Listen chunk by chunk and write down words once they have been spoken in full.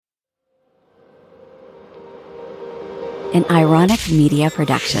an Ironic Media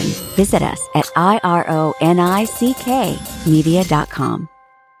production. Visit us at ironickmedia.com.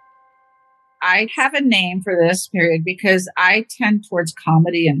 I have a name for this period because I tend towards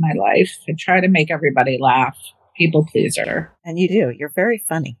comedy in my life. I try to make everybody laugh. People pleaser. And you do. You're very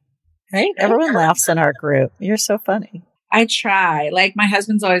funny. Right? Everyone laughs in our group. You're so funny. I try. Like, my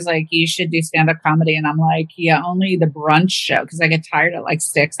husband's always like, you should do stand-up comedy. And I'm like, yeah, only the brunch show. Because I get tired at like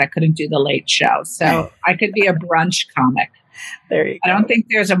 6. I couldn't do the late show. So I could be a brunch comic. There you go. I don't think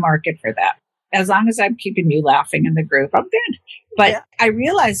there's a market for that. As long as I'm keeping you laughing in the group, I'm good. But I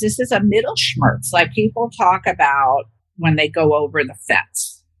realize this is a middle schmerz. Like, people talk about when they go over the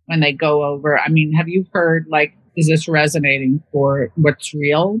fence. When they go over, I mean, have you heard, like, is this resonating for what's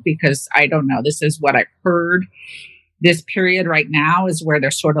real? Because I don't know. This is what I've heard. This period right now is where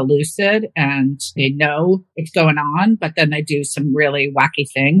they're sort of lucid and they know what's going on, but then they do some really wacky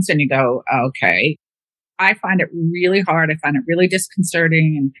things and you go, okay. I find it really hard. I find it really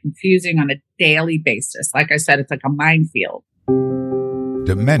disconcerting and confusing on a daily basis. Like I said, it's like a minefield.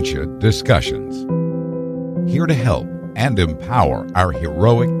 Dementia Discussions. Here to help and empower our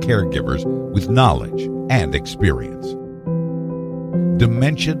heroic caregivers with knowledge and experience.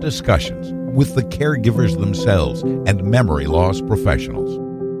 Dementia Discussions with the caregivers themselves and memory loss professionals.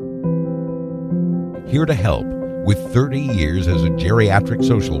 Here to help with 30 years as a geriatric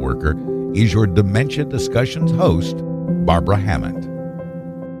social worker is your Dementia Discussions host, Barbara Hammond.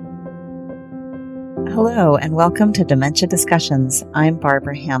 Hello, and welcome to Dementia Discussions. I'm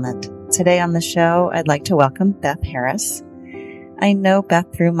Barbara Hammond. Today on the show, I'd like to welcome Beth Harris. I know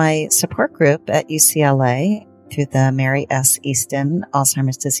Beth through my support group at UCLA, through the Mary S. Easton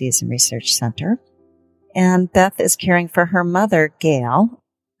Alzheimer's Disease and Research Center. And Beth is caring for her mother, Gail,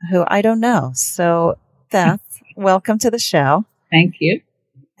 who I don't know. So, Beth, welcome to the show. Thank you.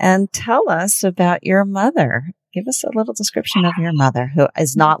 And tell us about your mother. Give us a little description of your mother, who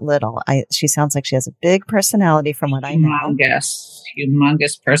is not little. She sounds like she has a big personality from what I know.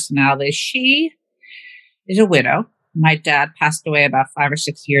 Humongous personality. She is a widow. My dad passed away about 5 or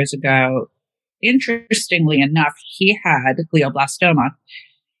 6 years ago. Interestingly enough, he had glioblastoma.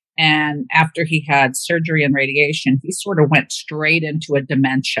 And after he had surgery and radiation, he sort of went straight into a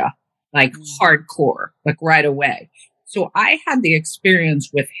dementia, like hardcore, like right away. So I had the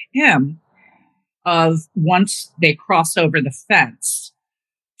experience with him of once they cross over the fence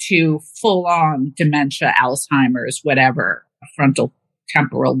to full on dementia, Alzheimer's, whatever, frontal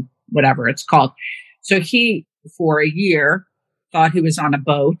temporal, whatever it's called. So he, for a year, thought he was on a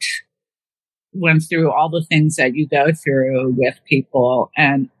boat, went through all the things that you go through with people.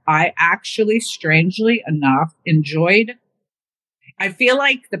 And I actually, strangely enough, enjoyed. I feel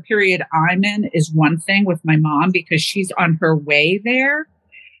like the period I'm in is one thing with my mom because she's on her way there.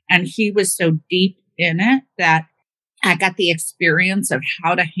 And he was so deep in it that I got the experience of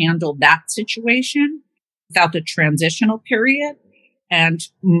how to handle that situation without the transitional period and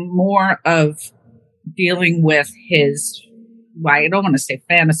more of dealing with his, well, I don't want to say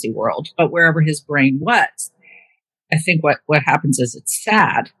fantasy world, but wherever his brain was. I think what happens is it's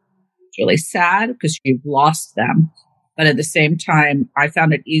sad. It's really sad because you've lost them. But at the same time, I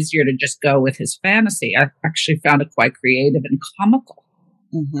found it easier to just go with his fantasy. I actually found it quite creative and comical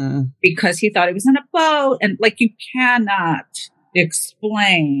because he thought he was in a boat. And like, you cannot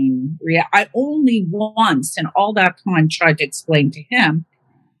explain. I only once in all that time tried to explain to him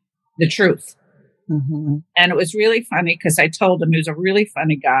the truth. And it was really funny because I told him he was a really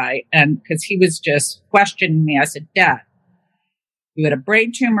funny guy. And because he was just questioning me, I said, Dad, you had a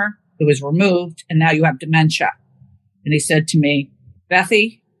brain tumor. It was removed. And now you have dementia. And he said to me,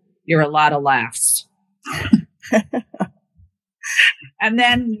 Bethy, you're a lot of laughs. And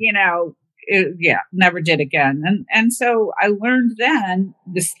then, never did again. And so I learned then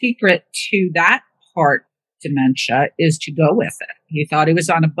the secret to that part, dementia, is to go with it. He thought he was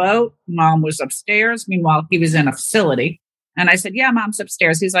on a boat. Mom was upstairs. Meanwhile, he was in a facility. And I said, yeah, Mom's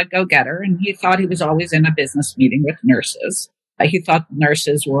upstairs. He's like, go get her. And he thought he was always in a business meeting with nurses. He thought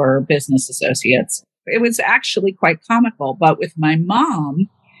nurses were business associates. It was actually quite comical. But with my mom,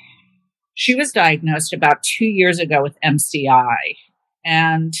 she was diagnosed about 2 years ago with MCI.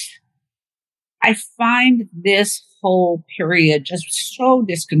 And I find this whole period just so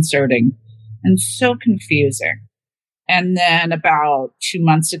disconcerting and so confusing. And then about 2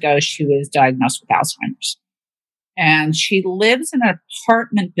 months ago, she was diagnosed with Alzheimer's. And she lives in an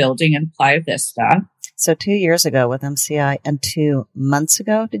apartment building in Playa Vista. So 2 years ago with MCI and 2 months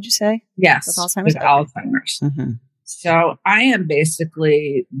ago, did you say? Yes, with Alzheimer's. With Alzheimer's. So I am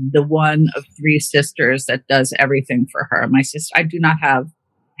basically the one of 3 sisters that does everything for her. My sister, I do not have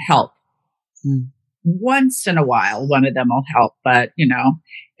help. once in a while, one of them will help. But,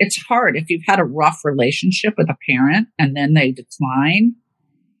 it's hard. If you've had a rough relationship with a parent and then they decline,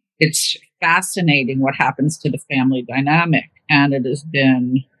 it's fascinating what happens to the family dynamic. And it has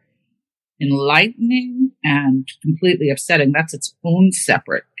been enlightening and completely upsetting. That's its own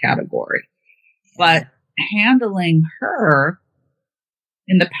separate category. But handling her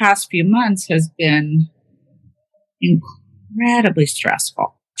in the past few months has been incredibly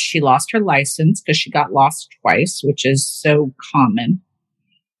stressful. She lost her license because she got lost twice, which is so common.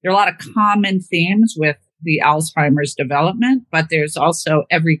 There are a lot of common themes with the Alzheimer's development, but there's also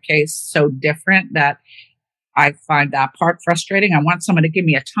every case so different that I find that part frustrating. I want someone to give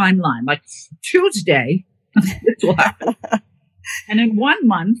me a timeline, like Tuesday, this will happen. And in 1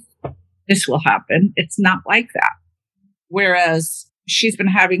 month, this will happen. It's not like that. Whereas she's been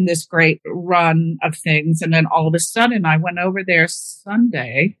having this great run of things. And then all of a sudden I went over there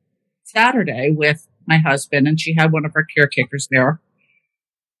Saturday with my husband, and she had one of her caretakers there.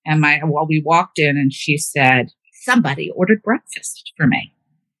 And we walked in and she said, somebody ordered breakfast for me.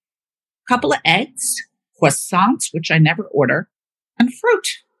 A couple of eggs, croissants, which I never order, and fruit.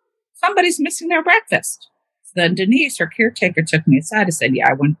 Somebody's missing their breakfast. So then Denise, her caretaker, took me aside and said,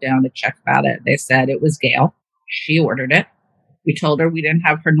 I went down to check about it. They said it was Gail. She ordered it. We told her we didn't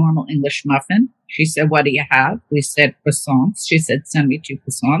have her normal English muffin. She said, what do you have? We said croissants. She said, send me 2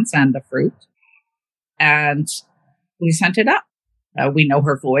 croissants and the fruit. And we sent it up. We know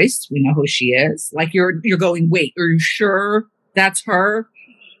her voice. We know who she is. Like you're going, wait, are you sure that's her?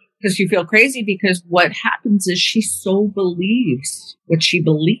 Because you feel crazy, because what happens is she so believes what she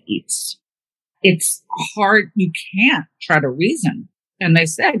believes. It's hard. You can't try to reason. And they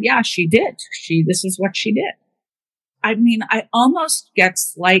said, yeah, she did. This is what she did. I mean, I almost get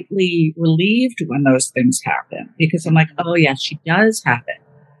slightly relieved when those things happen, because I'm like, oh yeah, she does have it.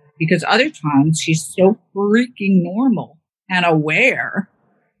 Because other times she's so freaking normal and aware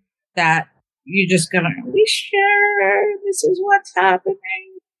that you're just going, are we sure this is what's happening?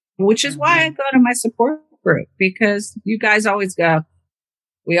 Which is why I go to my support group, because you guys always go,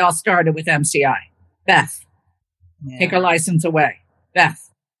 we all started with MCI. Beth, take her license away. Beth.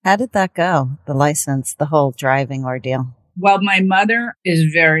 How did that go? The license, the whole driving ordeal? Well, my mother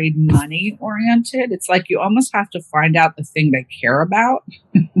is very money oriented. It's like you almost have to find out the thing they care about.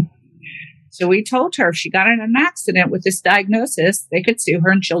 So we told her if she got in an accident with this diagnosis, they could sue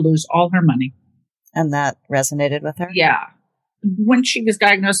her and she'll lose all her money. And that resonated with her? Yeah. When she was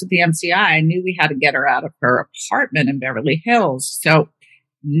diagnosed with the MCI, I knew we had to get her out of her apartment in Beverly Hills. So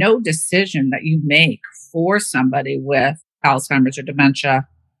no decision that you make for somebody with Alzheimer's or dementia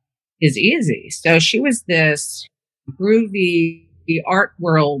is easy. So she was this groovy, art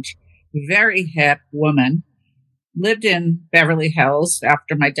world, very hip woman, lived in Beverly Hills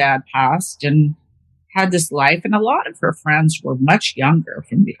after my dad passed and had this life. And a lot of her friends were much younger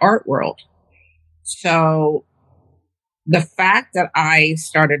from the art world. So the fact that I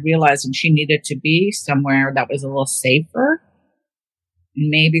started realizing she needed to be somewhere that was a little safer,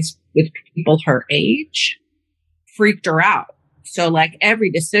 maybe with people her age, freaked her out. So like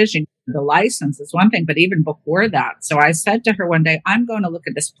every decision, the license is one thing, but even before that. So I said to her one day, I'm going to look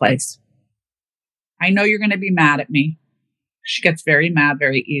at this place. I know you're going to be mad at me. She gets very mad,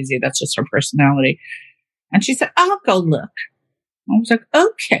 very easy. That's just her personality. And she said, I'll go look. I was like,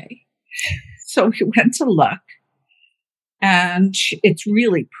 okay. So we went to look. And it's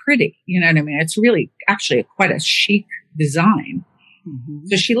really pretty. You know what I mean? It's really actually quite a chic design. Mm-hmm.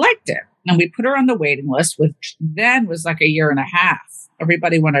 So she liked it. And we put her on the waiting list, which then was like 1.5 years.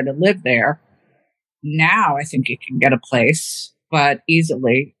 Everybody wanted to live there. Now I think you can get a place, but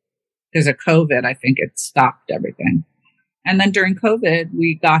easily because of COVID, I think it stopped everything. And then during COVID,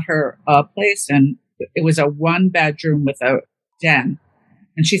 we got her a place, and it was a 1-bedroom with a den.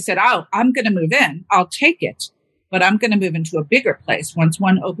 And she said, oh, I'm going to move in. I'll take it. But I'm going to move into a bigger place once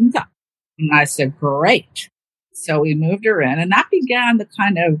one opens up. And I said, great. So we moved her in, and that began the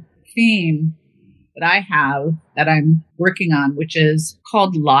kind of theme that I have that I'm working on, which is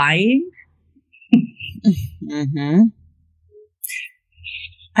called lying. Mm-hmm.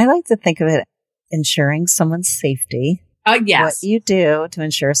 I like to think of it ensuring someone's safety. Yes. What you do to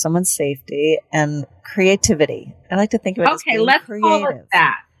ensure someone's safety and creativity. I like to think of it as being let's creative. call it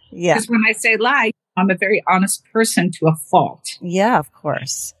that. Yeah. Because when I say lie, I'm a very honest person to a fault. Yeah, of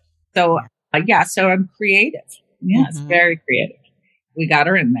course. So, so I'm creative. Yeah, It's very creative. We got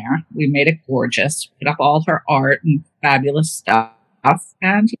her in there. We made it gorgeous, put up all her art and fabulous stuff.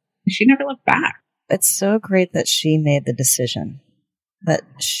 And she never looked back. It's so great that she made the decision, that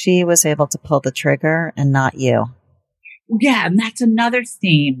she was able to pull the trigger and not you. Yeah, and that's another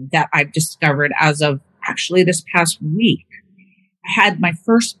theme that I've discovered as of actually this past week. I had my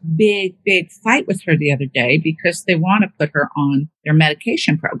first big fight with her the other day because they want to put her on their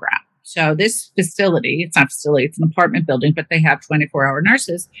medication program. So this facility, it's not a facility, it's an apartment building, but they have 24-hour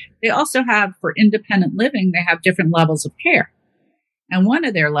nurses. They also have, for independent living, they have different levels of care. And one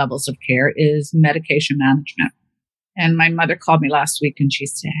of their levels of care is medication management. And my mother called me last week and she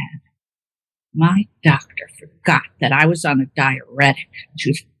said, my doctor forgot that I was on a diuretic. She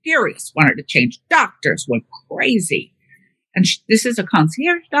was furious, wanted to change doctors, went crazy. And this is a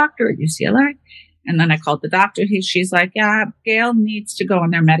concierge doctor at UCLA. And then I called the doctor. She's like, yeah, Gail needs to go on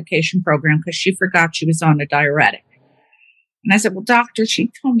their medication program because she forgot she was on a diuretic. And I said, well, doctor,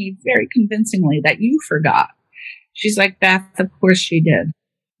 she told me very convincingly that you forgot. She's like, Beth, of course she did.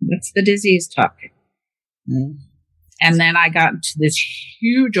 That's the disease talking. Mm. And then I got into this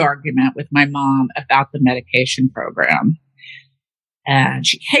huge argument with my mom about the medication program. And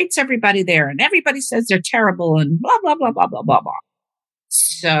she hates everybody there and everybody says they're terrible and blah, blah, blah, blah, blah, blah, blah.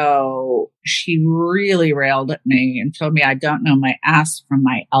 So she really railed at me and told me I don't know my ass from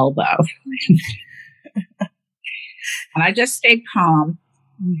my elbow. And I just stayed calm.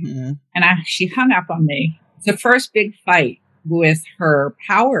 Mm-hmm. And she hung up on me. The first big fight with her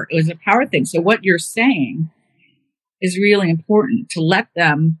power, it was a power thing. So what you're saying is really important to let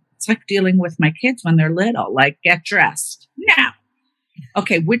them. It's like dealing with my kids when they're little, like get dressed now.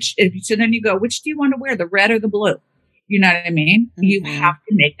 Okay, so then you go, which do you want to wear, the red or the blue? You know what I mean? Mm-hmm. You have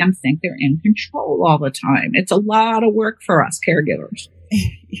to make them think they're in control all the time. It's a lot of work for us caregivers.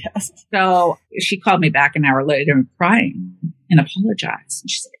 Yes. So she called me back an hour later and crying and apologized. And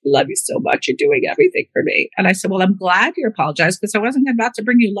she said, I love you so much. You're doing everything for me. And I said, well, I'm glad you apologized because I wasn't about to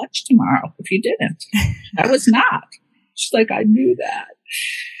bring you lunch tomorrow if you didn't. I was not. She's like, I knew that.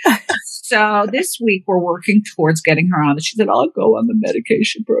 So this week we're working towards getting her on. She said, I'll go on the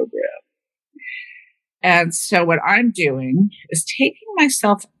medication program. And so what I'm doing is taking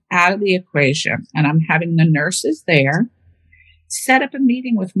myself out of the equation and I'm having the nurses there set up a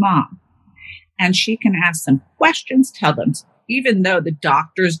meeting with mom and she can ask them questions, tell them, even though the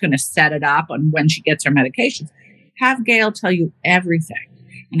doctor is going to set it up on when she gets her medications, have Gail tell you everything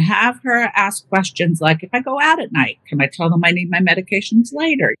and have her ask questions like, if I go out at night, can I tell them I need my medications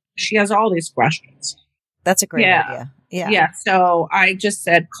later? She has all these questions. That's a great idea. Yeah. So I just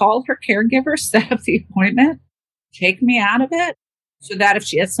said, call her caregiver, set up the appointment, take me out of it so that if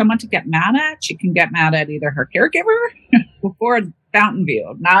she has someone to get mad at, she can get mad at either her caregiver or Fountain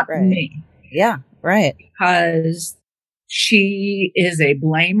View, not me. Yeah, right. Because she is a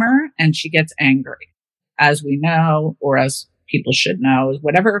blamer and she gets angry. As we know, or as people should know,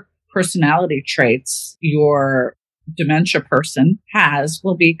 whatever personality traits your dementia person has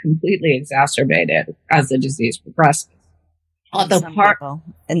will be completely exacerbated as the disease progresses. Although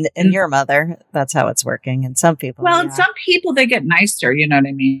and your mother, that's how it's working. And some people, well, and some people, they get nicer. You know what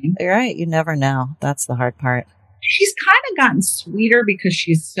I mean? You're right. You never know. That's the hard part. She's kind of gotten sweeter because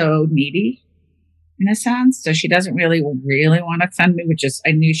she's so needy in a sense. So she doesn't really want to offend me, which is,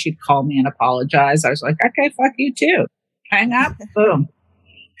 I knew she'd call me and apologize. I was like, okay, fuck you too. Hang up. Boom.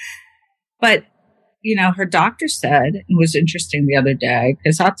 But, you know, her doctor said, it was interesting the other day,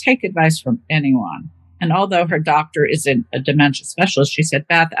 because I'll take advice from anyone. And although her doctor isn't a dementia specialist, she said,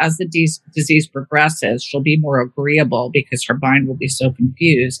 Beth, as the disease progresses, she'll be more agreeable because her mind will be so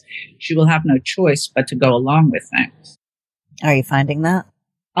confused. She will have no choice but to go along with things. Are you finding that?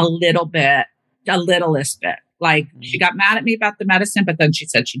 A little bit, a littlest bit. Like she got mad at me about the medicine, but then she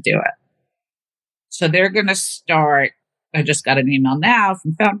said she'd do it. So they're going to start. I just got an email now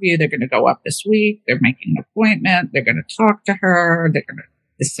from Fountain View. They're going to go up this week. They're making an appointment. They're going to talk to her. They're going to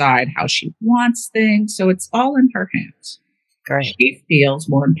decide how she wants things. So it's all in her hands. Great. She feels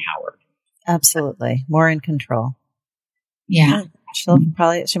more empowered. Absolutely. More in control. Yeah.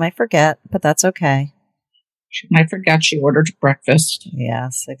 She might forget, but that's okay. She might forget she ordered breakfast.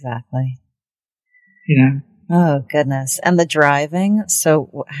 Yes, exactly. Yeah. Oh, goodness. And the driving.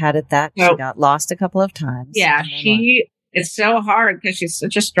 So how did that? She got lost a couple of times. Yeah. It's so hard because she's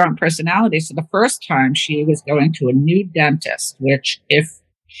such a strong personality. So the first time she was going to a new dentist, which if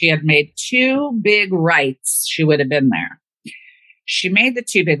she had made 2 big rights, she would have been there. She made the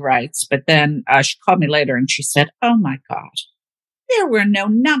 2 big rights, but then she called me later and she said, oh my God, there were no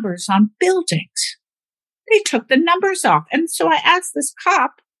numbers on buildings. They took the numbers off. And so I asked this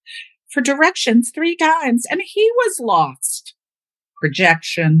cop for directions 3 times and he was lost.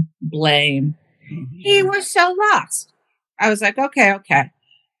 Projection, blame. Mm-hmm. He was so lost. I was like, okay.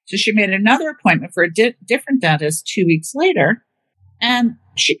 So she made another appointment for a different dentist 2 weeks later. And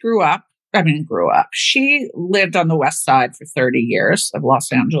she grew up grew up. She lived on the west side for 30 years of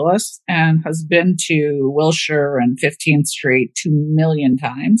Los Angeles and has been to Wilshire and 15th Street 2 million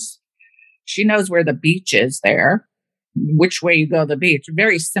times. She knows where the beach is there, which way you go to the beach.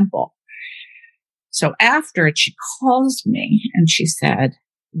 Very simple. So after it, she calls me and she said,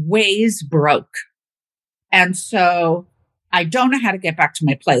 Waze broke. And so I don't know how to get back to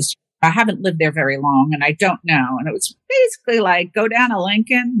my place. I haven't lived there very long and I don't know. And it was basically like, go down to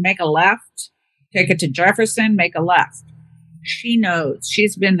Lincoln, make a left, take it to Jefferson, make a left. She knows.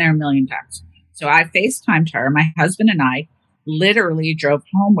 She's been there a million times. So I FaceTimed her. My husband and I literally drove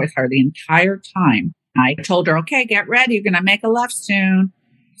home with her the entire time. I told her, okay, get ready. You're going to make a left soon.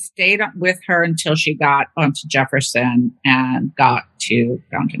 Stayed with her until she got onto Jefferson and got to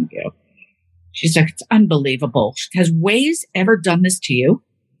Fountain View. She's like, it's unbelievable. Has Waze ever done this to you?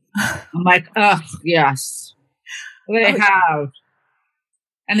 I'm like, oh, yes, they have.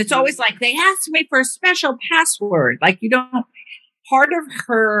 And it's always like, they ask me for a special password. Like, you don't, part of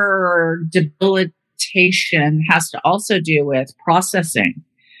her debilitation has to also do with processing.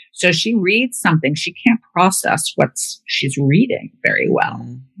 So she reads something, she can't process what she's reading very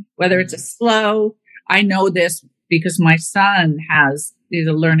well. Whether it's a slow, I know this because my son he's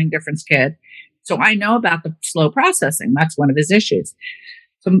a learning difference kid. So I know about the slow processing. That's one of his issues.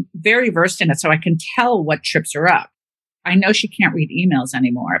 So I'm very versed in it, so I can tell what trips her up. I know she can't read emails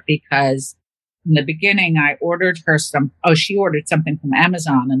anymore because in the beginning, I ordered her she ordered something from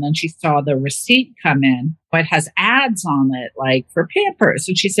Amazon, and then she saw the receipt come in, but it has ads on it, like for Pampers.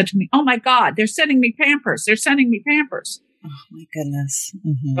 And she said to me, oh my God, they're sending me Pampers. They're sending me Pampers. Oh my goodness.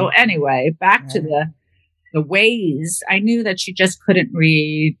 Mm-hmm. So anyway, back to the Waze. I knew that she just couldn't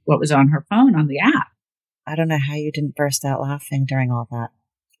read what was on her phone on the app. I don't know how you didn't burst out laughing during all that.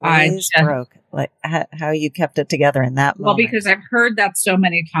 Waze broke. Like how you kept it together in that moment. Well, because I've heard that so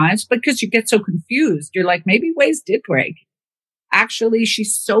many times, because you get so confused. You're like, maybe Waze did break. Actually, she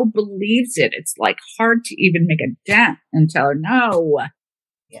so believes it. It's like hard to even make a dent and tell her no.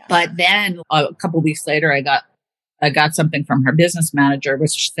 Yeah. But then a couple of weeks later, I got something from her business manager,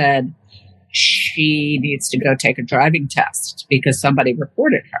 which said she needs to go take a driving test because somebody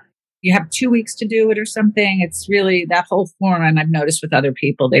reported her. You have 2 weeks to do it or something. It's really that whole form. And I've noticed with other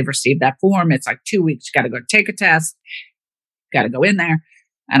people, they've received that form. It's like 2 weeks. You got to go take a test. Got to go in there.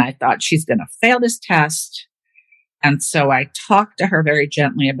 And I thought she's going to fail this test. And so I talked to her very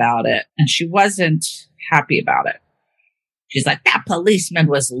gently about it. And she wasn't happy about it. She's like, that policeman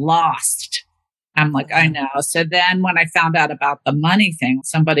was lost. I'm like, I know. So then when I found out about the money thing,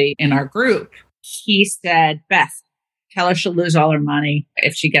 somebody in our group, he said, Beth, tell her she'll lose all her money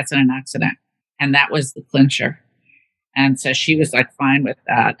if she gets in an accident. And that was the clincher. And so she was like fine with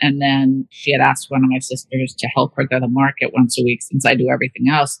that. And then she had asked one of my sisters to help her go to the market once a week since I do everything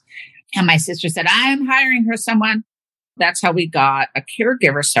else. And my sister said, I'm hiring her someone. That's how we got a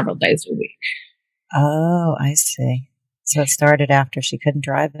caregiver several days a week. Oh, I see. So it started after she couldn't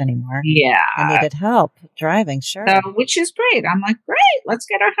drive anymore. Yeah. I needed help driving, sure. So, which is great. I'm like, great, let's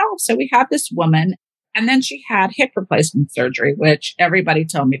get her help. So we have this woman. And then she had hip replacement surgery, which everybody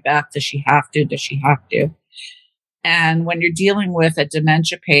told me, Beth, does she have to? Does she have to? And when you're dealing with a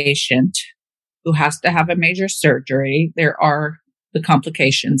dementia patient who has to have a major surgery, there are the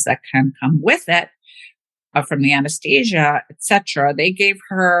complications that can come with it from the anesthesia, etc. They gave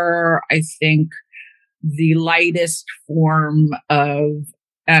her, I think, the lightest form of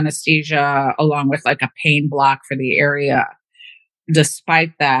anesthesia along with like a pain block for the area.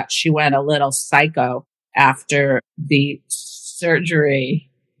 Despite that, she went a little psycho after the surgery.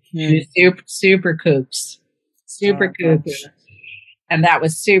 She was super kooks. Super kooky. And that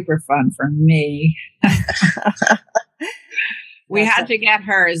was super fun for me. We had to get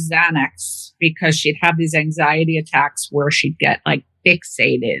her a Xanax because she'd have these anxiety attacks where she'd get like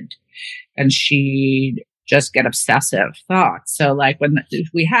fixated and she'd just get obsessive thoughts. So like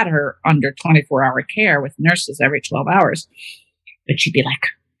we had her under 24-hour care with nurses every 12 hours, but she'd be like,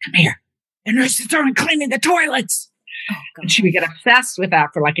 come here. The nurses aren't cleaning the toilets. Oh, and she would get obsessed with that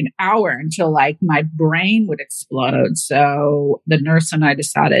for like an hour until like my brain would explode. So the nurse and I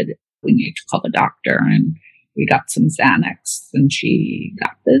decided we need to call the doctor, and we got some Xanax, and she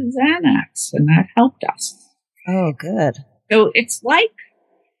got the Xanax, and that helped us. Oh, good. So it's like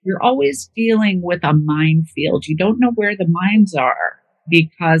you're always dealing with a minefield. You don't know where the mines are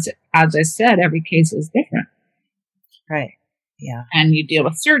because, as I said, every case is different. Right. Yeah. And you deal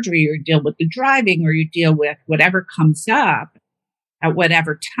with surgery, or you deal with the driving, or you deal with whatever comes up at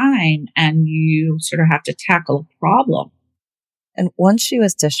whatever time, and you sort of have to tackle a problem. And once she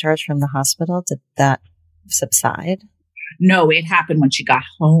was discharged from the hospital, did that subside? No, it happened when she got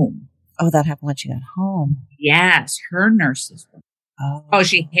home. Oh, that happened when she got home. Yes, her nurses. Oh,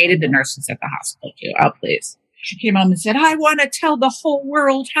 she hated the nurses at the hospital too. Oh, please. She came home and said, I want to tell the whole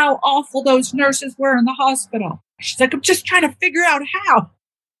world how awful those nurses were in the hospital. She's like, I'm just trying to figure out how.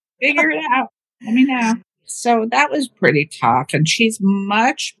 Figure it out. Let me know. So that was pretty tough. And she's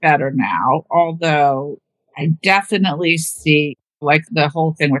much better now, although I definitely see like the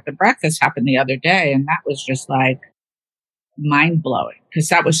whole thing with the breakfast happened the other day. And that was just like mind blowing because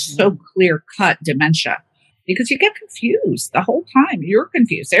that was so clear cut dementia because you get confused the whole time. You're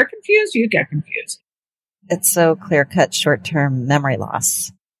confused. They're confused. You get confused. It's so clear cut short-term memory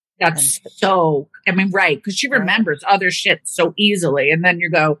loss. That's right. Because she remembers other shit so easily. And then you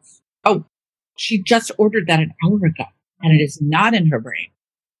go, oh, she just ordered that an hour ago and it is not in her brain.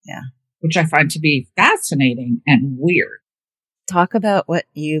 Yeah. Which I find to be fascinating and weird. Talk about what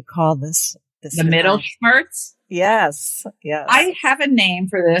you call this the middle schmerz. Yes. Yes. I have a name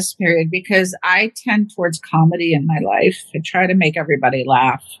for this period because I tend towards comedy in my life. I try to make everybody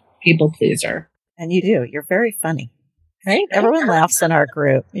laugh. People pleaser. And you do. You're very funny. Right? Everyone laughs in our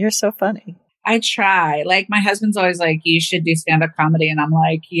group. You're so funny. I try. Like, my husband's always like, you should do stand-up comedy. And I'm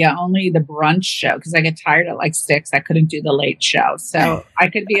like, yeah, only the brunch show. Because I get tired at like 6. I couldn't do the late show. So I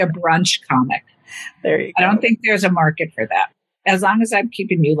could be a brunch comic. There you go. I don't think there's a market for that. As long as I'm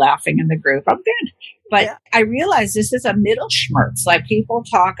keeping you laughing in the group, I'm good. But I realize this is a middle schmerz. Like, people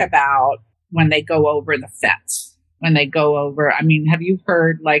talk about when they go over the fence. When they go over, I mean, have you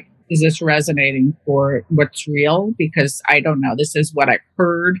heard, like, is this resonating for what's real? Because I don't know. This is what I've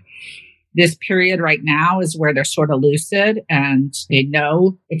heard. This period right now is where they're sort of lucid and they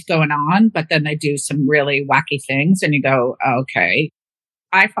know what's going on, but then they do some really wacky things and you go, okay.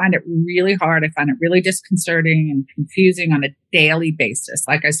 I find it really hard. I find it really disconcerting and confusing on a daily basis.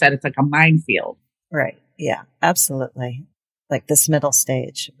 Like I said, it's like a minefield. Right. Yeah, absolutely. Like this middle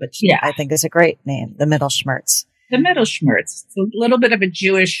stage, which I think is a great name, the middle schmerz. The middle schmerz. It's a little bit of a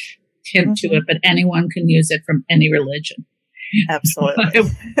Jewish tint to it, but anyone can use it from any religion.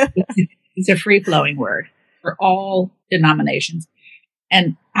 Absolutely. It's a free-flowing word for all denominations.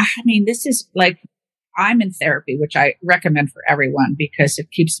 And I mean, this is like, I'm in therapy, which I recommend for everyone because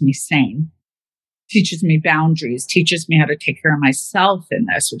it keeps me sane, teaches me boundaries, teaches me how to take care of myself in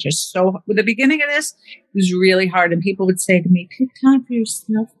this, which is so, with the beginning of this, it was really hard. And people would say to me, take time for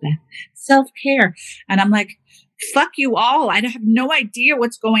yourself, Beth, self-care. And I'm like, fuck you all. I have no idea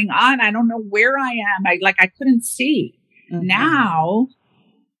what's going on. I don't know where I am. I couldn't see. Mm-hmm. Now,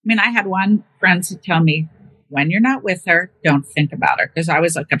 I mean, I had one friend to tell me, when you're not with her, don't think about her. Because I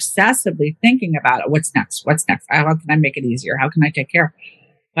was like obsessively thinking about it. What's next? What's next? How can I make it easier? How can I take care?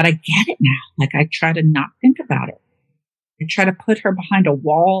 But I get it now. Like, I try to not think about it. I try to put her behind a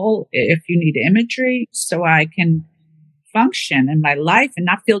wall if you need imagery so I can function in my life and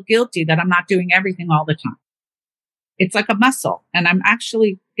not feel guilty that I'm not doing everything all the time. It's like a muscle and I'm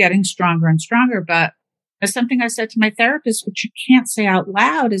actually getting stronger and stronger. But there's something I said to my therapist, which you can't say out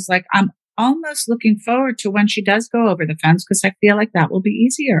loud, is like, I'm almost looking forward to when she does go over the fence because I feel like that will be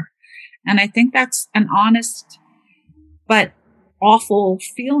easier. And I think that's an honest but awful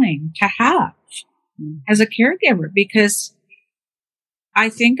feeling to have as a caregiver, because I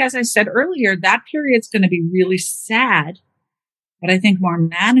think, as I said earlier, that period's going to be really sad, but I think more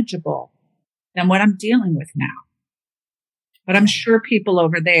manageable than what I'm dealing with now. But I'm sure people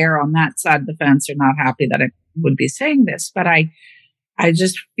over there on that side of the fence are not happy that I would be saying this, but I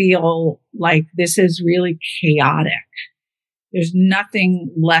just feel like this is really chaotic. There's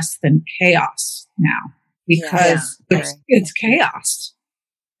nothing less than chaos now because it's chaos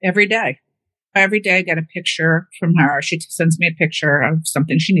every day. Every day I get a picture from her. She sends me a picture of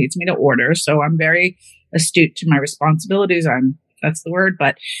something she needs me to order. So I'm very astute to my responsibilities. That's the word,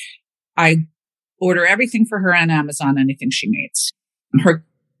 but I order everything for her on Amazon, anything she needs. Her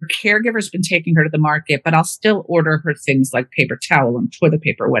caregiver's been taking her to the market, but I'll still order her things like paper towel and toilet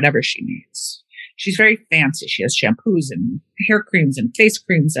paper, whatever she needs. She's very fancy. She has shampoos and hair creams and face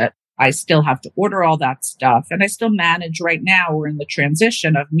creams that I still have to order all that stuff. And I still manage right now. We're in the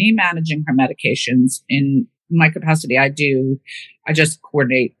transition of me managing her medications. In my capacity, I just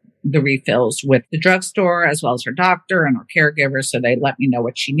coordinate the refills with the drugstore as well as her doctor and her caregiver. So they let me know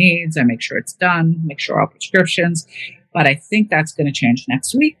what she needs. I make sure it's done, make sure all prescriptions. But I think that's going to change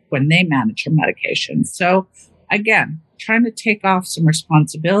next week when they manage her medications. So again, trying to take off some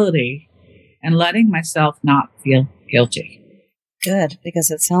responsibility and letting myself not feel guilty. Good,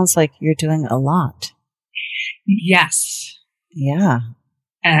 because it sounds like you're doing a lot. Yes. Yeah.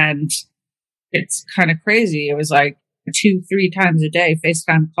 And it's kind of crazy. It was like 2-3 times a day,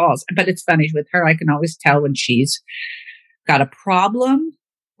 FaceTime calls. But it's funny with her, I can always tell when she's got a problem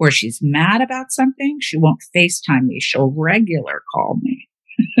or she's mad about something, she won't FaceTime me. She'll regular call me.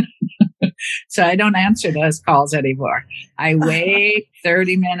 So I don't answer those calls anymore. I wait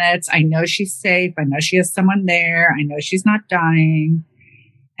 30 minutes. I know she's safe. I know she has someone there. I know she's not dying.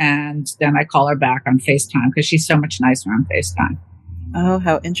 And then I call her back on FaceTime because she's so much nicer on FaceTime. Oh,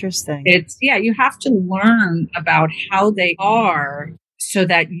 how interesting. You have to learn about how they are so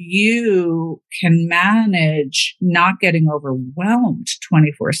that you can manage not getting overwhelmed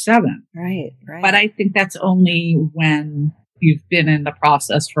 24/7. Right. But I think that's only when you've been in the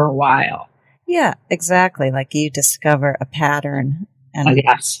process for a while. Yeah, exactly. Like you discover a pattern and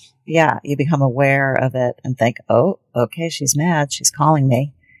yes. Yeah, you become aware of it and think, oh, okay, she's mad. She's calling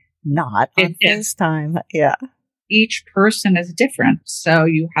me. Not on FaceTime. Yeah. Each person is different. So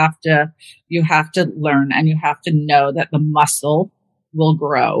you have to learn, and you have to know that the muscle will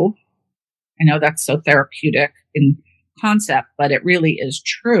grow. I know that's so therapeutic in concept, but it really is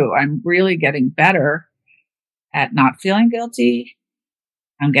true. I'm really getting better at not feeling guilty.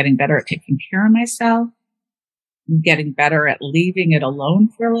 I'm getting better at taking care of myself. I'm getting better at leaving it alone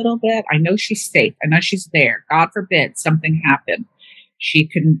for a little bit. I know she's safe. I know she's there. God forbid something happened. She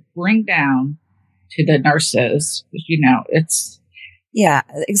can bring down to the nurses. Yeah,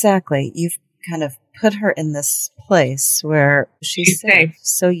 exactly. You've kind of put her in this place where she's safe.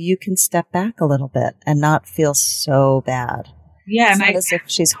 So you can step back a little bit and not feel so bad. Yeah. It's not as if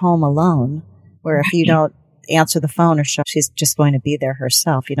she's home alone, where if you don't answer the phone or she's just going to be there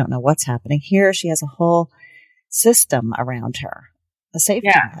herself. You don't know what's happening. Here she has a whole system around her, a safety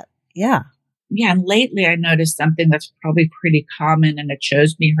net. Yeah. Yeah. And lately I noticed something that's probably pretty common, and it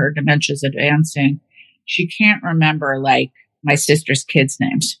shows me her dementia's advancing. She can't remember like my sister's kids'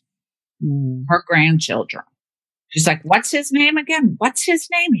 names, her grandchildren. She's like, what's his name again? What's his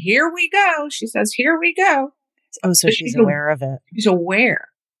name? Here we go. She says, here we go. Oh, so she's aware of it. She's aware.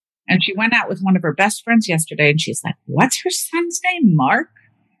 And she went out with one of her best friends yesterday, and she's like, what's her son's name? Mark?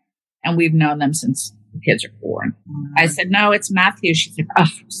 And we've known them since the kids are born. I said, no, it's Matthew. She said, oh,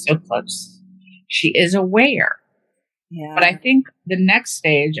 so close. She is aware. Yeah. But I think the next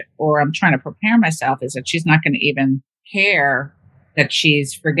stage, or I'm trying to prepare myself, is that she's not going to even care that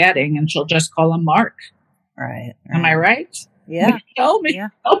she's forgetting, and she'll just call him Mark. Right. Am I right? Yeah. Tell me,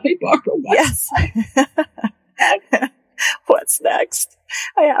 Barbara. Yes. What's next?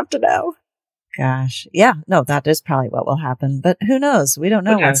 I have to know. Gosh. Yeah. No, that is probably what will happen. But who knows? We don't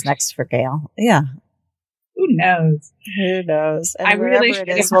know what's next for Gail. Yeah. Who knows? Who knows? And I wherever really it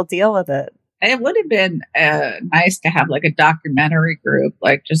is, we'll deal with it. It would have been nice to have like a documentary group,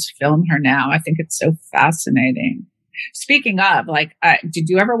 like just film her now. I think it's so fascinating. Speaking of, like, did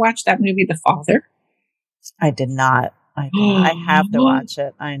you ever watch that movie, The Father? I did not. I have to watch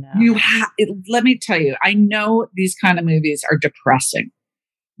it. I know. Let me tell you, I know these kind of movies are depressing.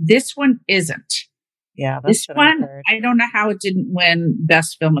 This one isn't. Yeah, that's this one, I don't know how it didn't win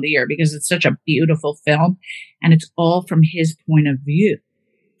Best Film of the Year, because it's such a beautiful film, and it's all from his point of view.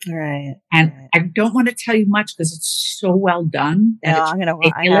 Right. And I don't want to tell you much because it's so well done. No,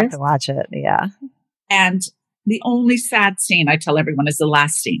 I have to watch it. Yeah. And the only sad scene I tell everyone is the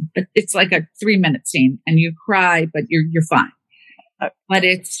last scene, but it's like a 3-minute scene, and you cry, but you're fine. But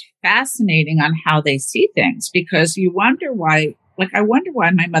it's fascinating on how they see things, because you wonder why. Like, I wonder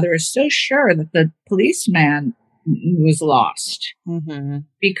why my mother is so sure that the policeman was lost,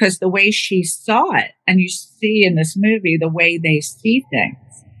 because the way she saw it, and you see in this movie the way they see things.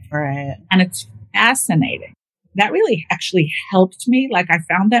 Right. And it's fascinating. That really actually helped me. Like, I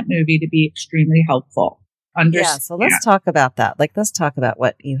found that movie to be extremely helpful. Yeah, so let's talk about that. Like, let's talk about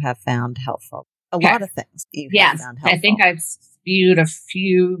what you have found helpful. A lot of things you have found helpful. I think I've spewed a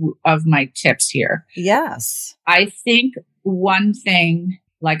few of my tips here. Yes. I think one thing,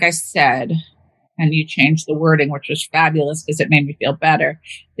 like I said, and you changed the wording, which was fabulous because it made me feel better,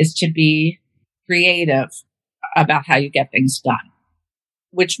 is to be creative about how you get things done,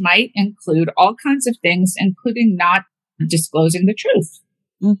 which might include all kinds of things, including not disclosing the truth.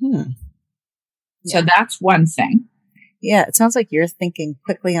 So that's one thing. Yeah, it sounds like you're thinking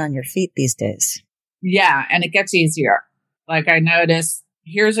quickly on your feet these days. Yeah, and it gets easier. Like, I noticed,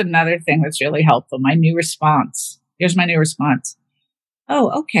 here's another thing that's really helpful. My new response. Here's my new response. Oh,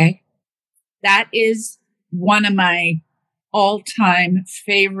 okay. That is one of my all-time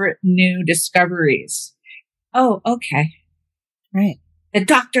favorite new discoveries. Oh, okay. Right. The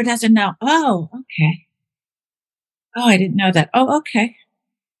doctor doesn't know. Oh, okay. Oh, I didn't know that. Oh, okay.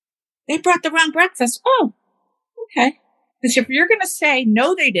 They brought the wrong breakfast. Oh, okay. Because if you're going to say,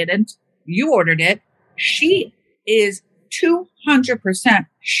 no, they didn't, you ordered it, she is 200%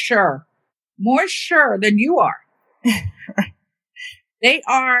 sure. More sure than you are. Right. They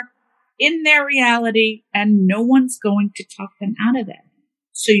are in their reality and no one's going to talk them out of it.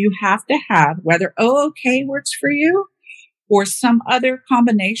 So you have to have whether okay works for you or some other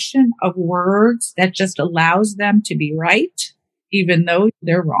combination of words that just allows them to be right, even though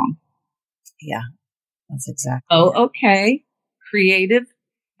they're wrong. Yeah, that's exactly. Okay. Creative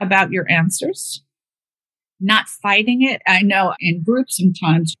about your answers, not fighting it. I know in groups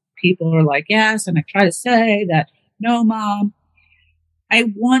sometimes people are like, yes, and I try to say that, no, Mom. I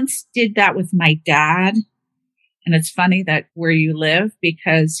once did that with my dad. And it's funny that where you live,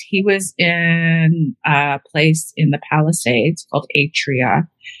 because he was in a place in the Palisades called Atria.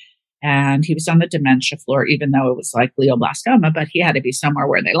 And he was on the dementia floor, even though it was like glioblastoma, but he had to be somewhere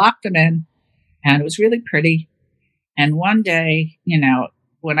where they locked him in. And it was really pretty. And one day,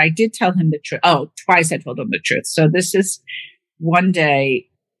 when I did tell him the truth, twice I told him the truth. So this is one day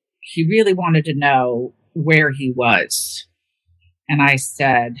he really wanted to know where he was. And I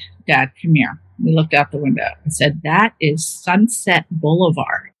said, Dad, come here. We looked out the window. I said, that is Sunset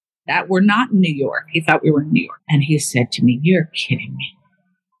Boulevard. That we're not in New York. He thought we were in New York. And he said to me, you're kidding me.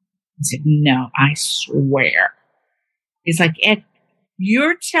 I said, no, I swear. He's like, Ed,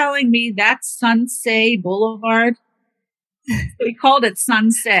 you're telling me that's Sunset Boulevard? We called it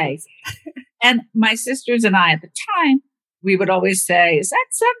Sunset. And my sisters and I at the time, we would always say, is that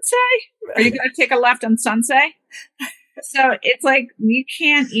Sunset? Are you going to take a left on Sunset? So it's like, you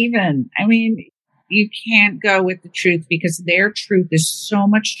can't go with the truth because their truth is so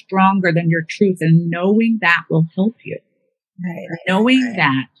much stronger than your truth. And knowing that will help you. Right. Knowing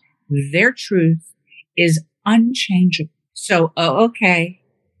that their truth is unchangeable. So, okay.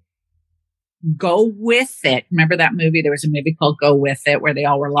 Go with it. Remember that movie? There was a movie called Go With It where they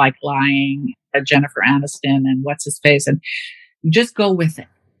all were like lying, Jennifer Aniston and what's his face, and just go with it.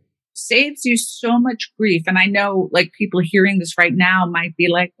 Saves you so much grief. And I know like people hearing this right now might be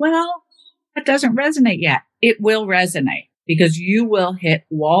like, well, that doesn't resonate yet. It will resonate because you will hit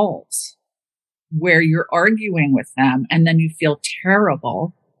walls where you're arguing with them and then you feel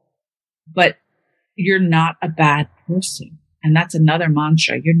terrible, but you're not a bad person. And that's another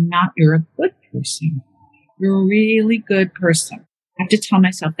mantra. You're a good person. You're a really good person. I have to tell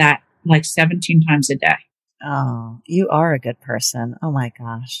myself that like 17 times a day. Oh, you are a good person. Oh my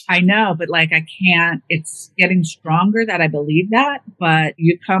gosh. I know, but like I can't, it's getting stronger that I believe that, but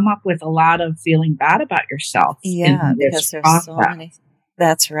you come up with a lot of feeling bad about yourself. Yeah, because there's so many.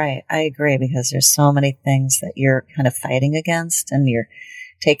 That's right. I agree because there's so many things that you're kind of fighting against and you're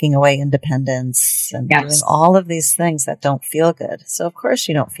taking away independence and doing all of these things that don't feel good. So of course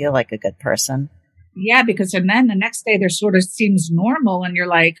you don't feel like a good person. Yeah, because and then the next day there sort of seems normal and you're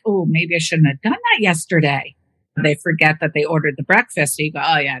like, oh, maybe I shouldn't have done that yesterday. They forget that they ordered the breakfast. So you go,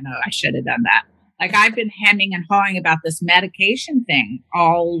 oh yeah, no, I should have done that. Like I've been hemming and hawing about this medication thing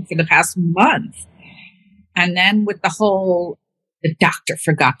all for the past month. And then with the doctor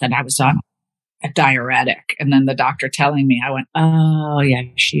forgot that I was on a diuretic. And then the doctor telling me, I went, oh yeah,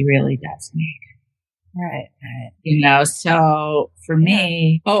 she really does need. Right. So for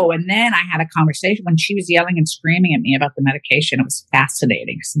me, and then I had a conversation when she was yelling and screaming at me about the medication. It was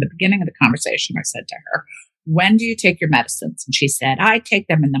fascinating. So in the beginning of the conversation, I said to her, when do you take your medicines? And she said, I take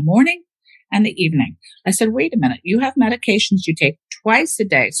them in the morning and the evening. I said, wait a minute. You have medications you take twice a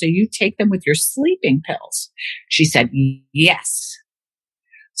day. So you take them with your sleeping pills. She said, yes.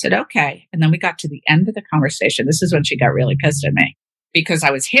 I said, okay. And then we got to the end of the conversation. This is when she got really pissed at me because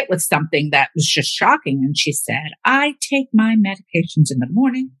I was hit with something that was just shocking. And she said, I take my medications in the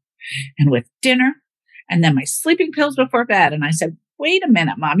morning and with dinner and then my sleeping pills before bed. And I said, wait a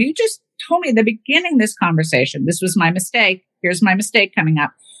minute, Mom, you just told me at the beginning of this conversation, this was my mistake. Here's my mistake coming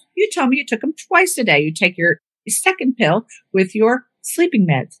up. You told me you took them twice a day. You take your second pill with your sleeping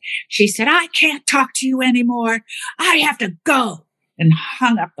meds. She said, I can't talk to you anymore. I have to go. And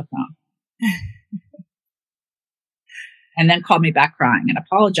hung up the phone. And then called me back crying and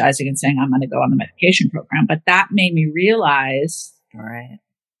apologizing and saying I'm going to go on the medication program. But that made me realize,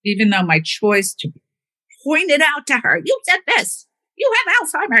 even though my choice to point it out to her, you said this, you have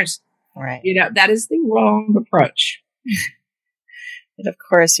Alzheimer's. Right. That is the wrong approach. But of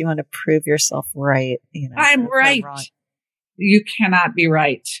course, you want to prove yourself right. I'm right. You cannot be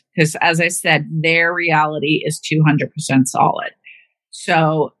right. Because as I said, their reality is 200% solid.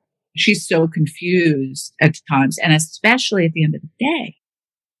 So she's so confused at times. And especially at the end of the day,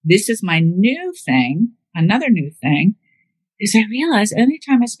 this is my new thing. Another new thing is I realize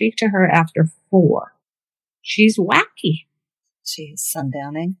anytime I speak to her after 4, she's wacky. She's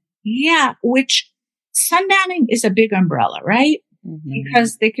sundowning. Yeah, which sundowning is a big umbrella, right? Mm-hmm.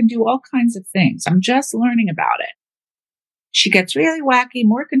 Because they can do all kinds of things. I'm just learning about it. She gets really wacky,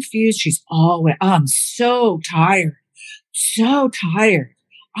 more confused. She's always, oh, I'm so tired. So tired.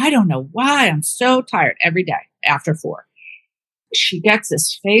 I don't know why I'm so tired every day after 4. She gets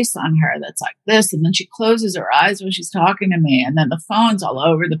this face on her that's like this, and then she closes her eyes when she's talking to me, and then the phone's all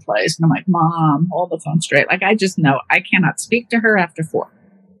over the place. And I'm like, Mom, hold the phone straight. Like, I just know I cannot speak to her after 4.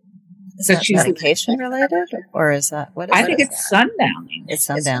 Is that medication related, or is that what? I think it's sundowning. It's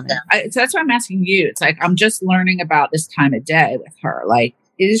sundowning. So that's why I'm asking you. It's like I'm just learning about this time of day with her. Like,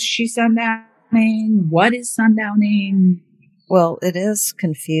 is she sundowning? What is sundowning? Well, it is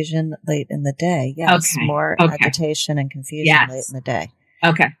confusion late in the day. Yes, Okay. More Okay. agitation and confusion Yes. late in the day.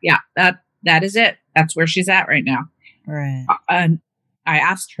 Okay, yeah, that is it. That's where she's at right now. Right. And I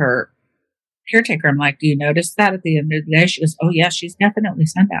asked her caretaker, I'm like, do you notice that at the end of the day? She goes, oh, yeah, she's definitely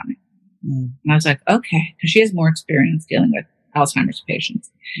sundowning. Mm. And I was like, okay, because she has more experience dealing with Alzheimer's patients.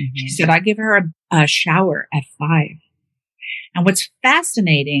 She said, I give her a shower at 5. And what's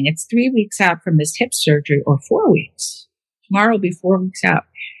fascinating, it's 3 weeks out from this hip surgery, or 4 weeks. Tomorrow will be 4 weeks out.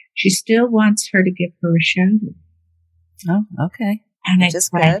 She still wants her to give her a shower. Oh, okay. And Which is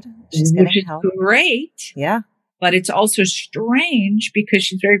good. She's which getting is help. great. Yeah. But it's also strange because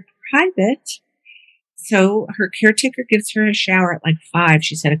she's very private. So her caretaker gives her a shower at like 5.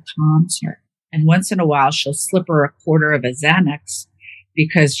 She said it calms her. And once in a while, she'll slip her a quarter of a Xanax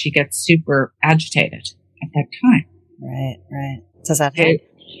because she gets super agitated at that time. Right, right. Does that help?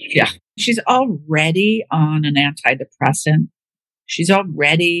 Yeah. She's already on an antidepressant. She's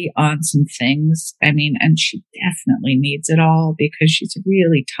already on some things. I mean, and she definitely needs it all because she's a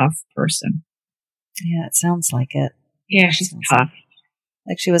really tough person. Yeah, it sounds like it. Yeah, she's Sounds tough.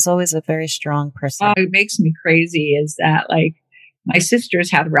 Like she was always a very strong person. What makes me crazy is that, like, my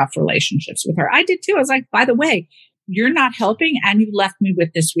sisters had rough relationships with her. I did too. I was like, by the way, you're not helping and you left me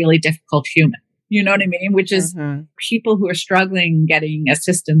with this really difficult human. You know what I mean? Which is people who are struggling getting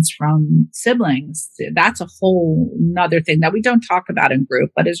assistance from siblings. That's a whole nother thing that we don't talk about in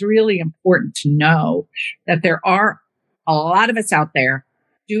group, but is really important to know that there are a lot of us out there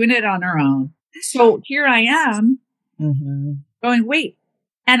doing it on our own. So here I am going, wait,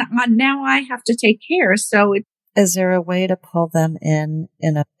 and now I have to take care. So is there a way to pull them in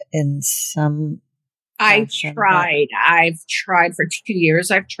some? I've tried for 2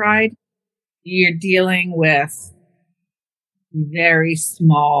 years. You're dealing with very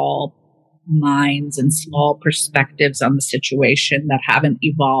small minds and small perspectives on the situation that haven't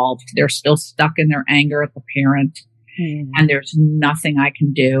evolved. They're still stuck in their anger at the parent, and there's nothing I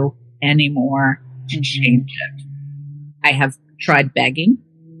can do anymore to change it. I have tried begging,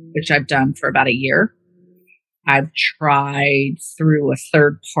 which I've done for about a year. I've tried through a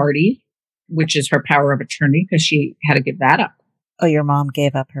third party, which is her power of attorney, because she had to give that up. Oh, your mom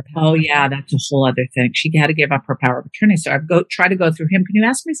gave up her power. Oh, yeah, that's a whole other thing. She had to give up her power of attorney. So I've tried to go through him. Can you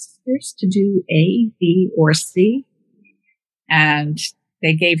ask my sisters to do A, B, or C? And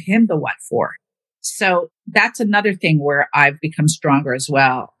they gave him the what for. So that's another thing where I've become stronger as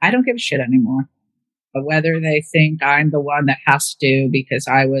well. I don't give a shit anymore. But whether they think I'm the one that has to because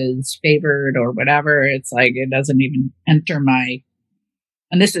I was favored or whatever, it's like it doesn't even enter my...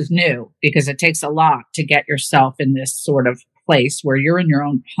 And this is new because it takes a lot to get yourself in this sort of place where you're in your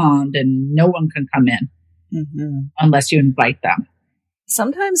own pond and no one can come in unless you invite them.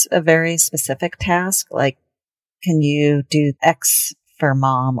 Sometimes a very specific task, like can you do X for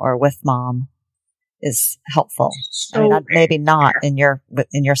mom or with mom, is helpful. So I mean, maybe not in your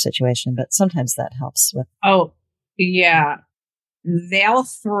situation, but sometimes that helps with. Oh, yeah. They'll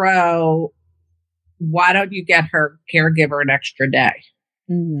throw, why don't you get her caregiver an extra day?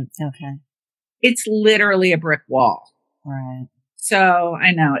 Okay. It's literally a brick wall. Right. So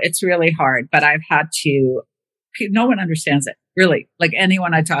I know it's really hard, but I've had to, no one understands it. Really, like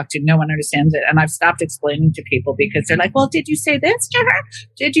anyone I talk to, no one understands it. And I've stopped explaining to people because they're like, well, did you say this to her?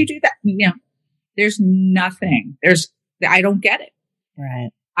 Did you do that? You know, there's nothing. I don't get it. Right.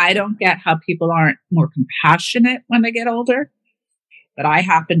 I don't get how people aren't more compassionate when they get older, but I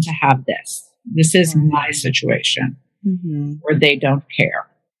happen to have this. This is my situation where they don't care.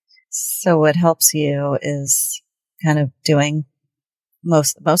 So what helps you is kind of doing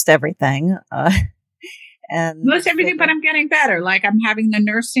most everything. And most everything, but I'm getting better. Like I'm having the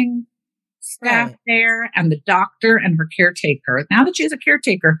nursing staff there and the doctor and her caretaker. Now that she has a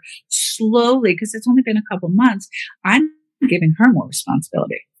caretaker, slowly, because it's only been a couple months, I'm giving her more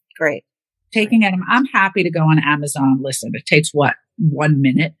responsibility. Great. Taking it. I'm happy to go on Amazon. Listen, it takes 1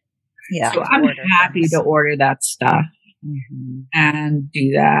 minute? Yeah. So I'm happy to order that stuff and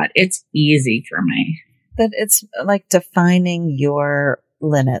do that. It's easy for me. But it's like defining your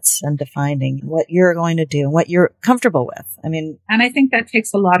limits and defining what you're going to do, what you're comfortable with. I mean, and I think that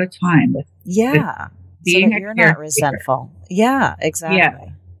takes a lot of time with being so that a you're caretaker. not resentful. Yeah, exactly. Yeah.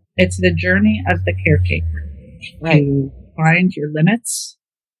 It's the journey of the caretaker. Right. To find your limits,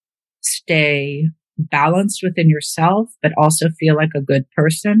 stay balanced within yourself, but also feel like a good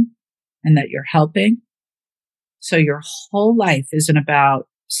person and that you're helping. So your whole life isn't about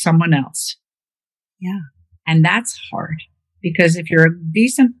someone else. Yeah. And that's hard because if you're a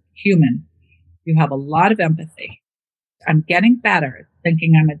decent human, you have a lot of empathy. I'm getting better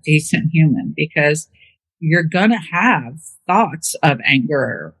thinking I'm a decent human because you're going to have thoughts of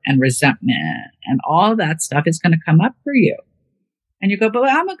anger and resentment and all that stuff is going to come up for you. And you go, but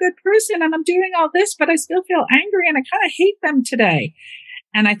I'm a good person and I'm doing all this, but I still feel angry and I kind of hate them today.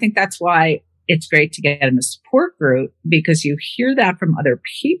 And I think that's why it's great to get in a support group because you hear that from other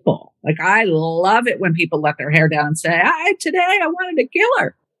people. Like I love it when people let their hair down and say, today I wanted to kill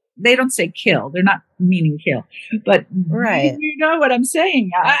her. They don't say kill. They're not meaning kill, but right. You know what I'm saying?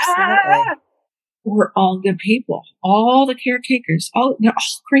 Absolutely. We're all good people. All the caretakers, they're all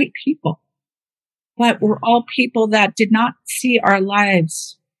great people. But we're all people that did not see our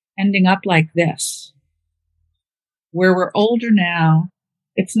lives ending up like this. Where we're older now,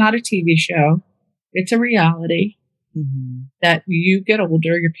 it's not a TV show. It's a reality that you get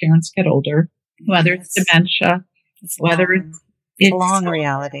older, your parents get older, whether it's dementia, whether it's a long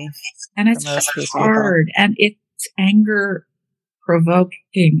reality. And it's hard and it's anger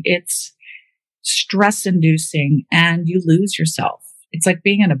provoking. It's stress inducing and you lose yourself. It's like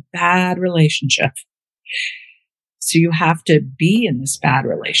being in a bad relationship. So you have to be in this bad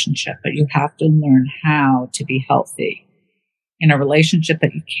relationship, but you have to learn how to be healthy in a relationship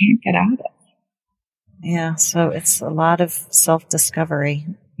that you can't get out of. Yeah. So it's a lot of self-discovery.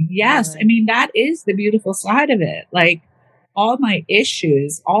 Yes. I mean, that is the beautiful side of it. Like all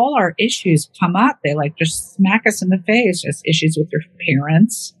our issues come up. They like just smack us in the face. Just issues with your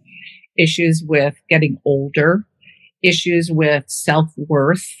parents, issues with getting older, issues with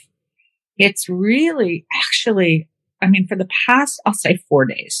self-worth. It's really actually, I mean, for the past, I'll say 4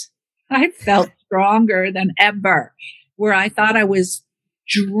 days, I felt stronger than ever, where I thought I was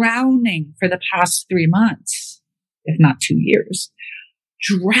drowning for the past 3 months, if not 2 years,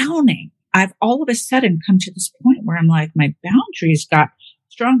 drowning. I've all of a sudden come to this point where I'm like, my boundaries got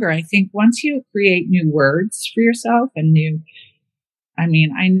stronger. I think once you create new words for yourself and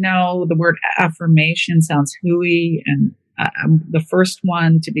I know the word affirmation sounds hooey and I'm the first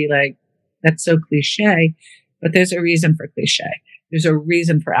one to be like, that's so cliche, but there's a reason for cliche. There's a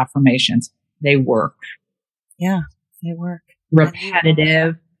reason for affirmations. They work. Yeah, they work.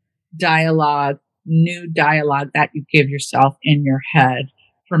 Repetitive dialogue, new dialogue that you give yourself in your head.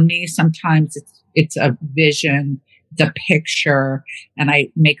 For me, sometimes it's a vision, the picture, and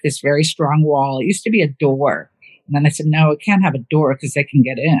I make this very strong wall. It used to be a door. And then I said, no, it can't have a door because they can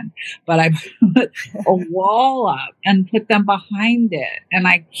get in. But I put a wall up and put them behind it. And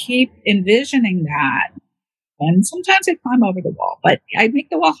I keep envisioning that. And sometimes I climb over the wall, but I make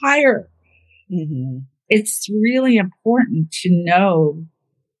the wall higher. Mm-hmm. It's really important to know,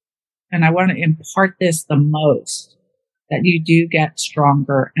 and I want to impart this the most, that you do get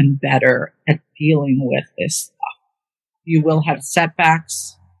stronger and better at dealing with this stuff. You will have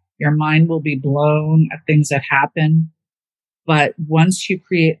setbacks. Your mind will be blown at things that happen. But once you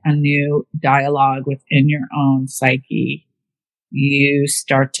create a new dialogue within your own psyche, you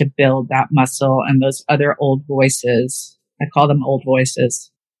start to build that muscle and those other old voices. I call them old voices.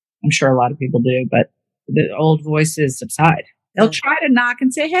 I'm sure a lot of people do, but the old voices subside. They'll try to knock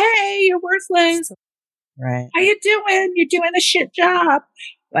and say, hey, you're worthless. Right. How you doing? You're doing a shit job.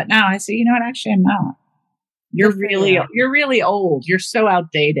 But now I say, you know what? Actually, I'm not. You're really old. You're so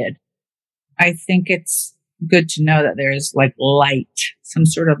outdated. I think it's good to know that there's like light, some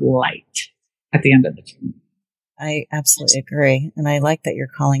sort of light at the end of the tunnel. I absolutely agree. And I like that you're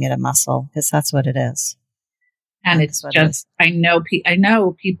calling it a muscle because that's what it is. And it's just, I know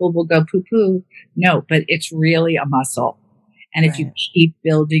people will go poo poo. No, but it's really a muscle. And if you keep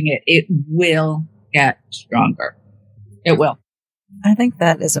building it, it will get stronger. It will. I think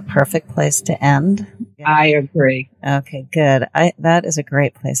that is a perfect place to end. I agree. Okay, good. That is a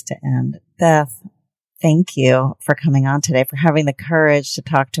great place to end. Beth, thank you for coming on today, for having the courage to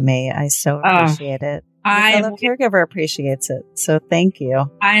talk to me. I so appreciate it. My fellow caregiver appreciates it. So thank you.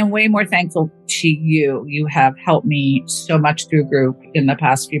 I am way more thankful to you. You have helped me so much through group in the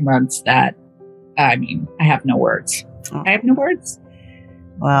past few months that, I have no words. Oh. I have no words.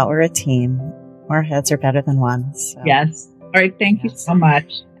 Well, we're a team. Our heads are better than one. So. Yes. All right. Thank you so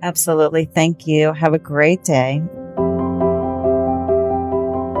much. Absolutely. Thank you. Have a great day.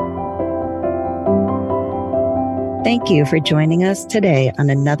 Thank you for joining us today on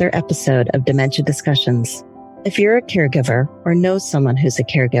another episode of Dementia Discussions. If you're a caregiver or know someone who's a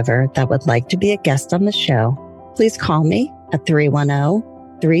caregiver that would like to be a guest on the show, please call me at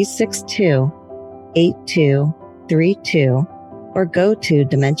 310-362-8232 or go to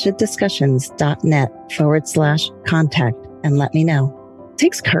dementiadiscussions.net/contact and let me know. It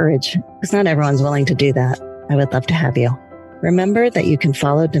takes courage because not everyone's willing to do that. I would love to have you. Remember that you can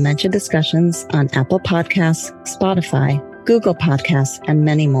follow Dementia Discussions on Apple Podcasts, Spotify, Google Podcasts, and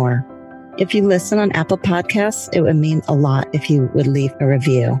many more. If you listen on Apple Podcasts, it would mean a lot if you would leave a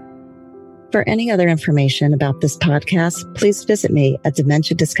review. For any other information about this podcast, please visit me at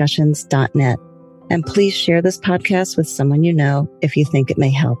dementiadiscussions.net. And please share this podcast with someone you know if you think it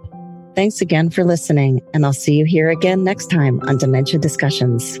may help. Thanks again for listening, and I'll see you here again next time on Dementia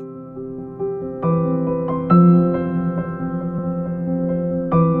Discussions.